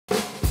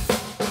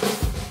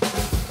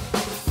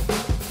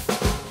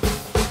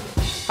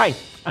Hi,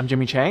 I'm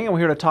Jimmy Chang, and we're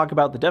here to talk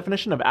about the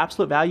definition of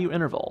absolute value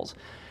intervals.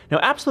 Now,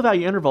 absolute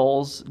value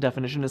intervals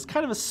definition is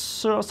kind of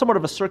somewhat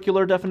of a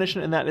circular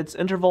definition in that it's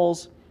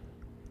intervals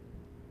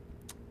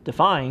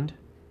defined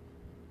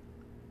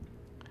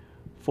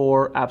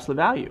for absolute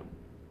value.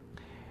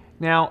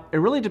 Now, it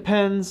really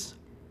depends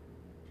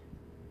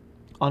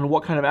on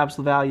what kind of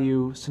absolute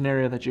value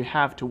scenario that you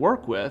have to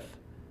work with.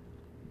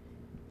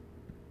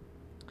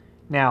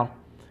 Now,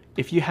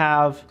 if you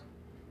have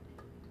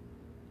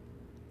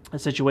a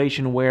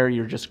situation where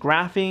you're just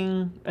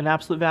graphing an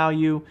absolute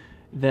value,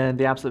 then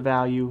the absolute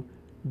value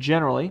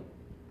generally,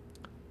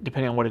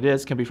 depending on what it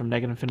is, can be from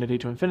negative infinity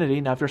to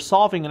infinity. Now, if you're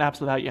solving an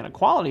absolute value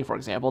inequality, for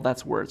example,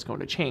 that's where it's going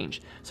to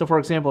change. So, for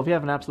example, if you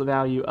have an absolute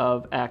value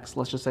of x,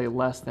 let's just say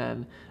less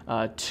than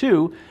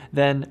 2,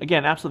 then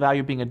again, absolute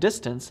value being a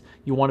distance,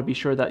 you want to be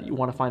sure that you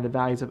want to find the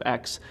values of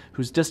x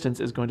whose distance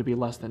is going to be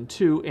less than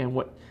 2. And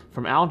what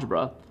from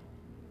algebra,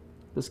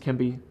 this can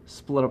be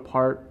split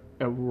apart,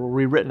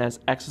 rewritten as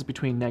x is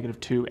between negative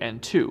 2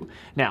 and 2.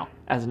 Now,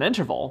 as an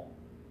interval,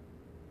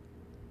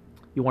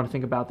 you want to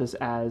think about this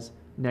as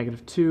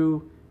negative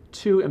 2,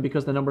 2, and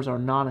because the numbers are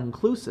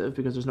non-inclusive,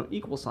 because there's no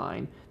equal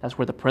sign, that's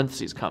where the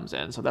parentheses comes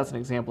in. So that's an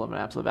example of an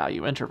absolute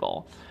value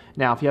interval.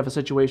 Now, if you have a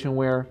situation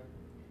where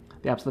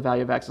the absolute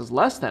value of x is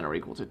less than or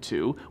equal to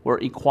 2, where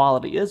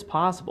equality is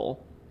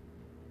possible,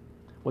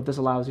 what this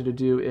allows you to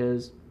do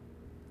is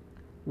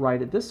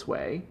write it this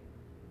way: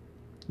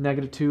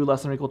 negative 2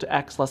 less than or equal to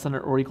x less than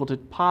or equal to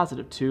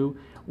positive 2,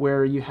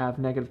 where you have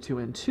negative 2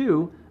 and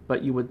 2,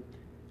 but you would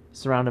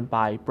surround it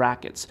by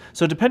brackets.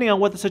 So depending on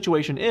what the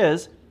situation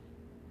is,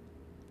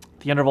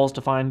 the intervals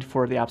defined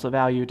for the absolute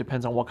value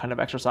depends on what kind of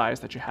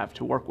exercise that you have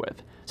to work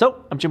with.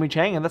 So I'm Jimmy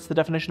Chang, and that's the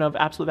definition of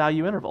absolute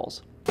value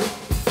intervals.